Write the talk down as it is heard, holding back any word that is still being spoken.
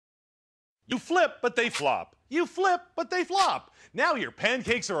You flip, but they flop. You flip, but they flop. Now your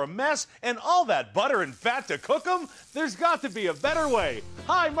pancakes are a mess and all that butter and fat to cook them? There's got to be a better way.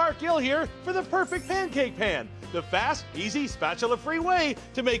 Hi, Mark Gill here for the Perfect Pancake Pan. The fast, easy, spatula-free way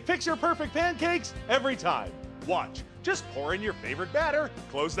to make picture-perfect pancakes every time. Watch. Just pour in your favorite batter,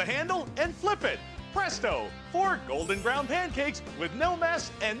 close the handle, and flip it. Presto! 4 golden brown pancakes with no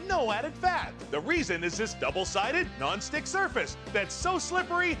mess and no added fat. The reason is this double-sided, non-stick surface that's so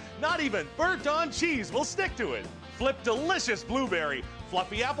slippery, not even burnt-on cheese will stick to it. Flip delicious blueberry,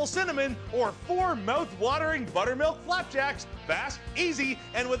 fluffy apple cinnamon, or 4 mouth-watering buttermilk flapjacks, fast, easy,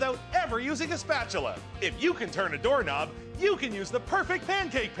 and without ever using a spatula. If you can turn a doorknob, you can use the Perfect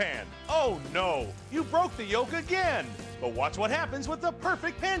Pancake Pan. Oh no, you broke the yolk again. But watch what happens with the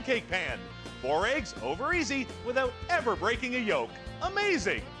Perfect Pancake Pan. 4 eggs over easy without ever breaking a yolk.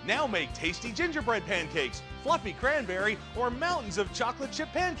 Amazing! Now make tasty gingerbread pancakes, fluffy cranberry, or mountains of chocolate chip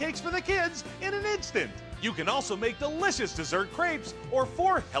pancakes for the kids in an instant. You can also make delicious dessert crepes or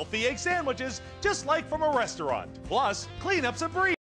 4 healthy egg sandwiches just like from a restaurant. Plus, cleanup's a breeze.